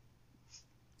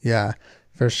 Yeah,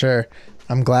 for sure.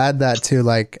 I'm glad that too.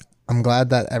 Like, I'm glad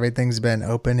that everything's been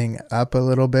opening up a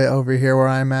little bit over here where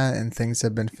I'm at, and things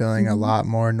have been feeling a Hmm. lot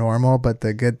more normal. But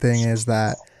the good thing is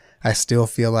that I still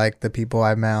feel like the people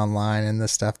I've met online and the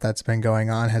stuff that's been going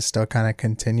on has still kind of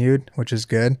continued, which is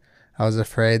good. I was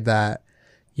afraid that,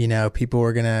 people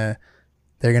were going to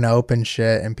they're going to open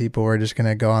shit and people were just going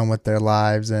to go on with their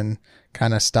lives and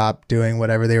kind of stop doing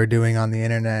whatever they were doing on the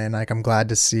internet. And like, I'm glad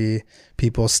to see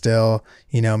people still,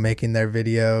 making their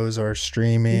videos or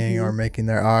streaming Mm-hmm. or making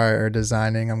their art or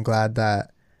designing. I'm glad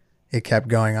that it kept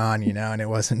going on, and it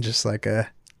wasn't just like a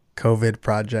COVID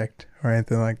project or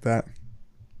anything like that.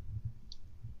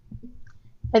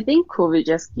 I think COVID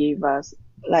just gave us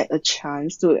like a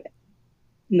chance to,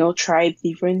 try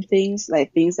different things,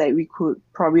 like things that we could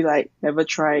probably like never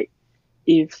try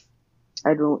if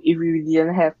I don't know, if we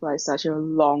didn't have like such a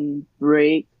long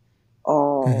break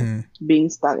or Hmm. being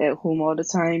stuck at home all the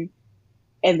time.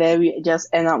 And then we just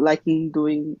end up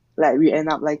we end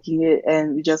up liking it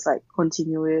and we just like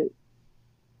continue it.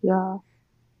 Yeah.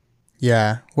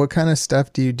 Yeah. What kind of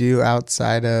stuff do you do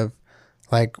outside of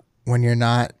like when you're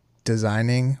not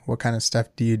designing? What kind of stuff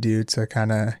do you do to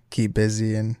kind of keep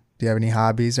busy? And do you have any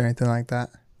hobbies or anything like that?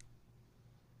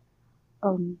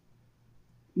 Um,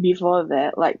 before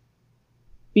that, like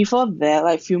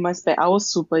few months back, I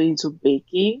was super into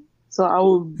baking. So I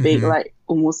would bake Hmm. like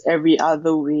almost every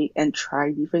other week and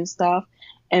try different stuff.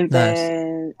 And Nice.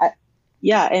 then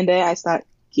I start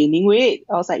gaining weight.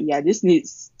 I was like, yeah, this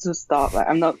needs to stop. Like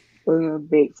I'm not gonna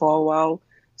bake for a while.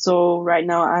 So right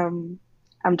now I'm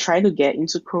trying to get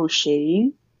into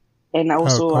crocheting and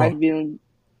Oh, also cool. I've been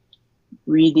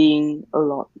reading a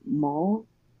lot more.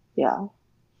 Yeah.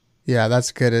 Yeah,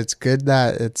 that's good. It's good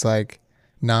that it's like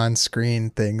non-screen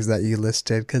things that you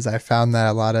listed because I found that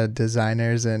a lot of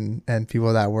designers and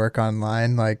people that work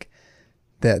online like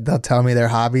that they'll tell me their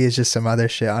hobby is just some other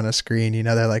shit on a screen.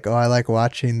 They're like, "Oh, I like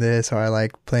watching this or I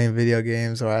like playing video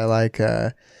games or I like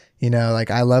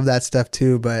like I love that stuff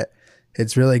too, but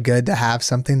it's really good to have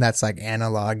something that's like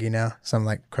analog, some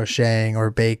like crocheting or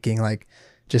baking, like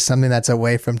just something that's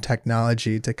away from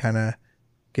technology to kind of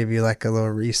give you like a little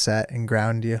reset and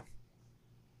ground you.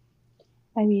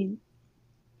 I mean,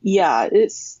 yeah,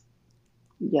 it's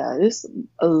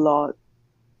a lot.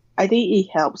 I think it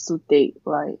helps to take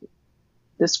like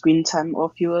the screen time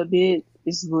off you a bit.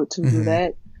 It's good to do Hmm.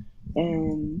 that.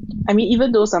 And I mean,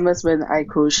 even though sometimes when I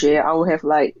crochet, I'll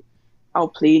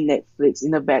play Netflix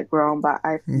in the background, but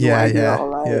I have no Yeah, idea yeah,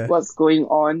 or like yeah. what's going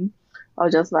on. I'll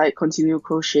just like continue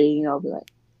crocheting. I'll be like,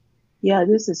 yeah,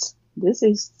 this is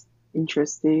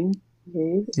interesting.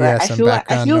 Okay. Like Yeah, some I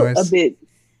background feel a noise. bit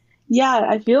yeah,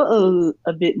 I feel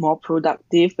a bit more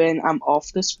productive when I'm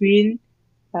off the screen.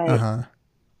 Like Uh-huh.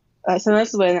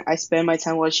 sometimes when I spend my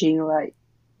time watching like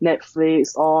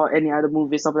Netflix or any other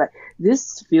movies, I'll be like,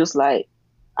 this feels like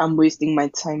I'm wasting my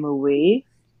time away.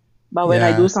 But when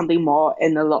I do Yeah. something more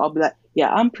and a lot, I'll be like, yeah,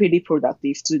 I'm pretty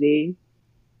productive today.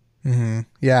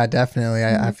 Yeah, definitely.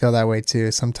 I Mhm. feel that way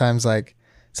too. Sometimes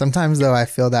though I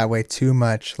feel that way too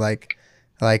much. Like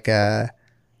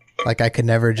like I could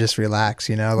never just relax,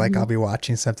 like I'll Mhm. be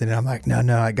watching something and I'm like,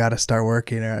 no, I gotta start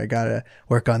working or I gotta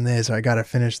work on this or I gotta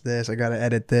finish this, I gotta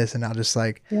edit this. And I'll just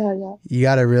like, Yeah, yeah. you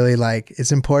gotta really like,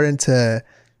 it's important to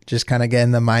just kind of get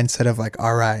in the mindset of like,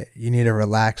 all right, you need to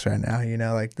relax right now,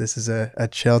 like this is a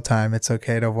chill time. It's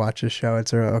okay to watch a show.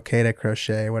 It's okay to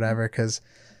crochet, whatever. Cause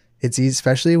it's easy,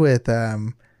 especially with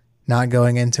not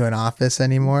going into an office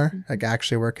anymore, like Mhm.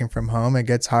 actually working from home. It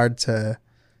gets hard to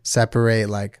separate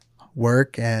like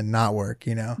work and not work,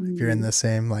 if you're in Mm. the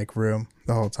same like room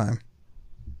the whole time.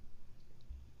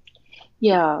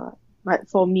 Yeah, like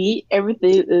for me,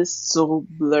 everything is so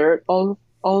blurred all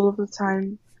of the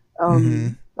time. Mm-hmm.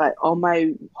 Like all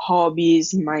my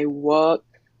hobbies, my work,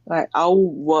 like I'll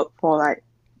work for like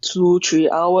 2, 3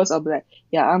 hours. I'll be like,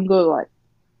 yeah, I'm gonna like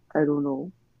I don't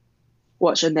know,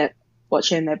 watch a net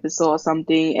watch an episode or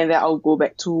something, and then I'll go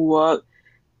back to work,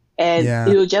 and Yeah.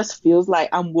 it'll just feels like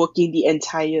I'm working the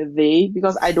entire day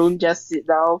because I don't just sit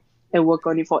down and work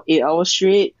on it for 8 hours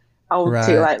straight. I'll take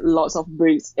Right. like lots of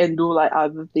breaks and do like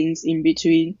other things in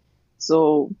between.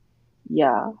 So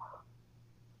yeah.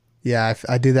 Yeah,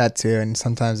 I do that too. And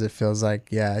sometimes it feels like,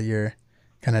 yeah, you're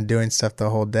kind of doing stuff the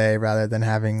whole day rather than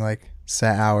having like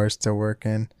set hours to work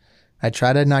in. I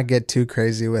try to not get too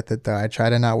crazy with it though. I try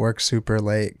to not work super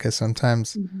late because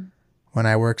sometimes Mhm. when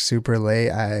I work super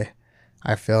late, I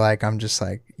feel like I'm just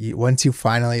like once you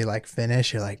finally like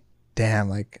finish, you're like, damn,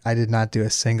 like I did not do a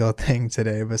single thing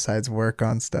today besides work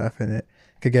on stuff, and it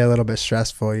could get a little bit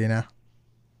stressful.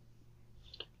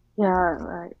 Yeah,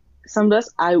 like sometimes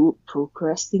I would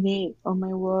procrastinate on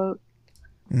my work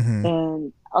Mm-hmm.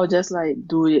 and I'll just like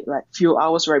do it like few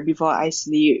hours right before I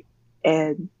sleep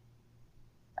and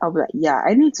I'll be like, yeah,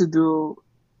 I need to do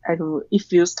I don't know, it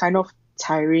feels kind of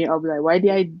tiring. I'll be like, why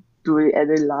did I do it at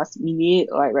the last minute,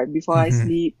 like right before I Hmm.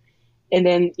 sleep. And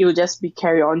then it will just be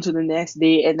carry on to the next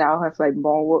day, and I'll have like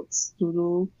more works to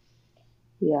do.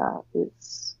 Yeah,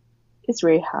 it's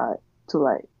very hard to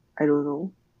like, I don't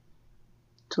know,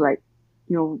 to like,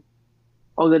 you know,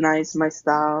 organize my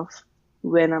stuff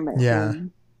when I'm at Yeah.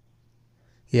 home.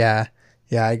 Yeah.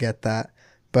 Yeah, I get that.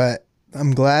 But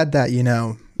I'm glad that,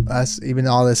 us, even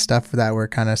all this stuff that we're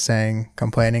kind of saying,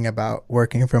 complaining about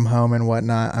working from home and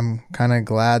whatnot, I'm kind of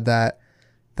glad that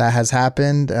that has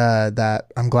happened.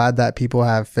 That I'm glad that people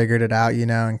have figured it out,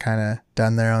 and kind of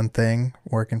done their own thing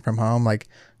working from home. Like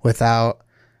without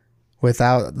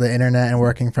without the internet and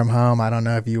working from home, I don't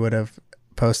know if you would have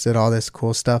posted all this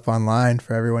cool stuff online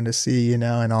for everyone to see, and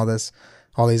all these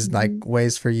Hmm. like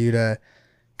ways for you to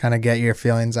kind of get your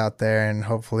feelings out there, and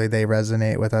hopefully they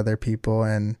resonate with other people.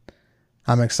 And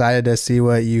I'm excited to see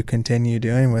what you continue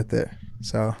doing with it.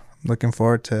 So looking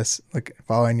forward to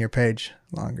following your page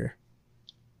longer.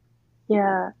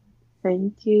 Yeah,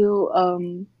 thank you.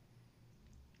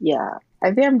 Yeah,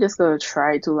 I think I'm just gonna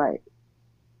try to like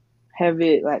have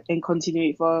it like and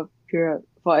continue it for a period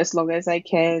for as long as I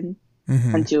can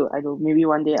Hmm. until I don't maybe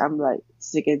one day I'm like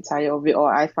sick and tired of it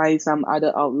or I find some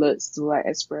other outlets to like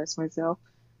express myself.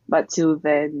 But till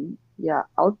then, yeah,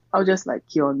 I'll just like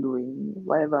keep on doing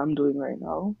whatever I'm doing right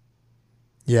now.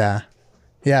 Yeah.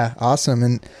 Yeah, awesome.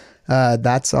 And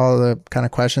that's all the kind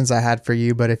of questions I had for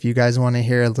you. But if you guys want to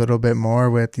hear a little bit more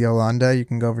with Yolanda, you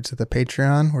can go over to the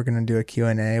Patreon. We're going to do a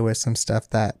Q&A with some stuff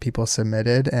that people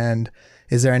submitted. And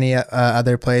is there any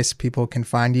other place people can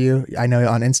find you? I know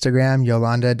on Instagram,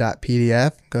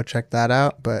 yolanda.pdf. Go check that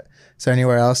out. But is there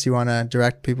anywhere else you want to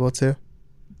direct people to?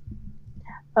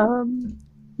 Um,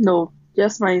 no,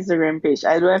 just my Instagram page.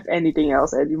 I don't have anything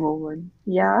else at the moment.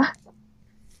 Yeah.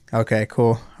 Okay,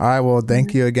 cool. All right. Well,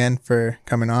 thank you again for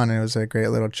coming on. It was a great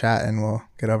little chat, and we'll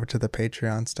get over to the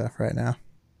Patreon stuff right now.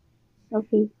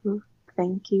 Okay, cool.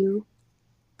 Thank you.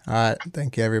 All right.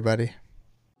 Thank you, everybody.